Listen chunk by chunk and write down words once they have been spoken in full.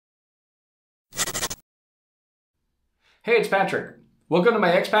Hey, it's Patrick. Welcome to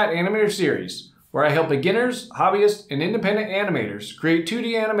my Expat Animator series, where I help beginners, hobbyists, and independent animators create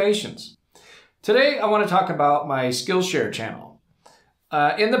 2D animations. Today, I want to talk about my Skillshare channel.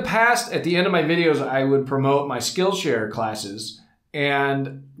 In the past, at the end of my videos, I would promote my Skillshare classes,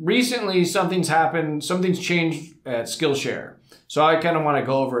 and recently something's happened, something's changed at Skillshare. So I kind of want to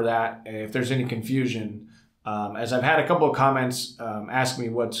go over that if there's any confusion, as I've had a couple of comments ask me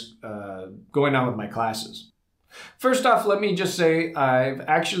what's going on with my classes. First off, let me just say I've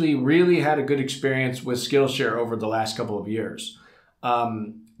actually really had a good experience with Skillshare over the last couple of years.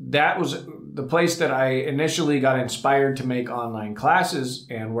 That was the place that I initially got inspired to make online classes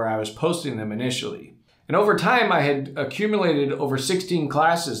and where I was posting them initially. And over time, I had accumulated over 16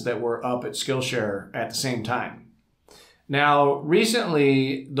 classes that were up at Skillshare at the same time. Now,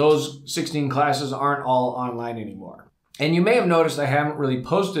 recently, those 16 classes aren't all online anymore. And you may have noticed I haven't really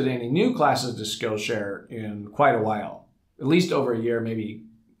posted any new classes to Skillshare in quite a while, at least over a year, maybe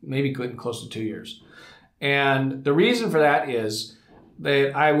getting close to 2 years. And the reason for that is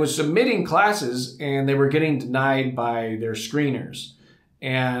that I was submitting classes and they were getting denied by their screeners.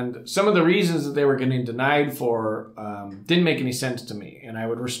 And some of the reasons that they were getting denied for didn't make any sense to me. And I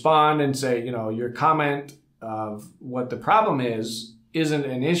would respond and say, you know, your comment of what the problem isn't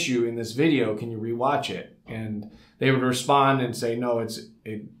an issue in this video. Can you rewatch it? And they would respond and say, no, it's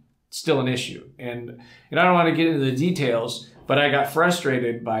still an issue. And I don't want to get into the details, but I got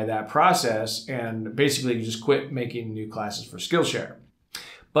frustrated by that process and basically just quit making new classes for Skillshare.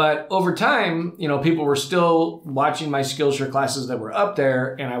 But over time, you know, people were still watching my Skillshare classes that were up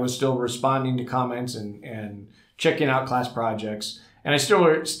there, and I was still responding to comments and checking out class projects. And I still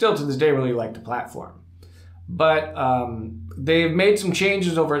to this day really like the platform. But they've made some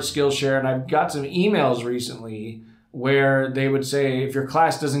changes over at Skillshare, and I've got some emails recently where they would say if your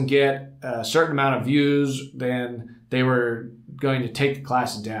class doesn't get a certain amount of views, then they were going to take the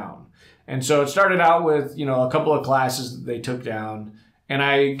class down. And so it started out with, you know, a couple of classes that they took down, and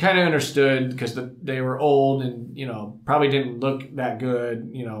I kind of understood because they were old and, you know, probably didn't look that good.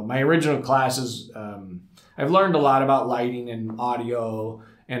 You know, my original classes, I've learned a lot about lighting and audio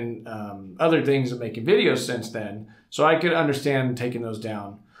and other things of making videos since then, so I could understand taking those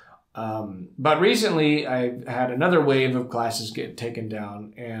down. But recently, I've had another wave of classes get taken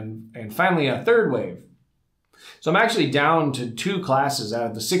down, and finally a third wave. So I'm actually down to 2 classes out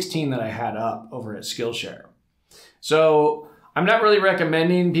of the 16 that I had up over at Skillshare. So I'm not really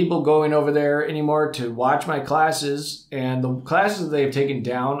recommending people going over there anymore to watch my classes, and the classes that they've taken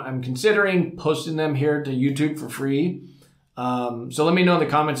down, I'm considering posting them here to YouTube for free. So let me know in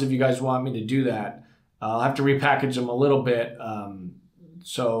the comments if you guys want me to do that. I'll have to repackage them a little bit.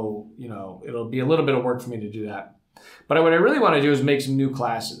 So, you know, it'll be a little bit of work for me to do that. But what I really want to do is make some new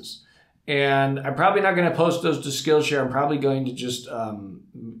classes. And I'm probably not going to post those to Skillshare. I'm probably going to just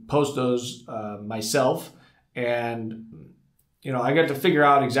post those myself. And, you know, I got to figure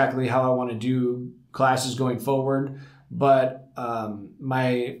out exactly how I want to do classes going forward. But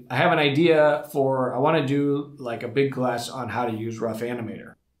I have an idea for, I want to do like a big class on how to use Rough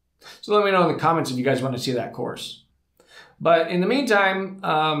Animator. So let me know in the comments if you guys want to see that course. But in the meantime,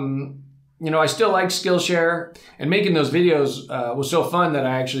 you know, I still like Skillshare, and making those videos was so fun that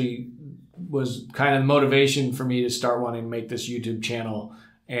I actually was kind of motivation for me to start wanting to make this YouTube channel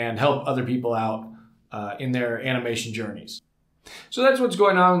and help other people out in their animation journeys. So that's what's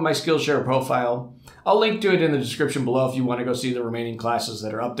going on with my Skillshare profile. I'll link to it in the description below if you want to go see the remaining classes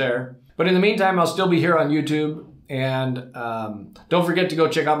that are up there. But in the meantime, I'll still be here on YouTube. And don't forget to go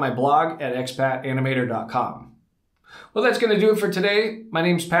check out my blog at expatanimator.com. Well, that's going to do it for today. My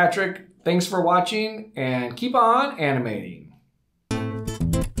name's Patrick. Thanks for watching, and keep on animating.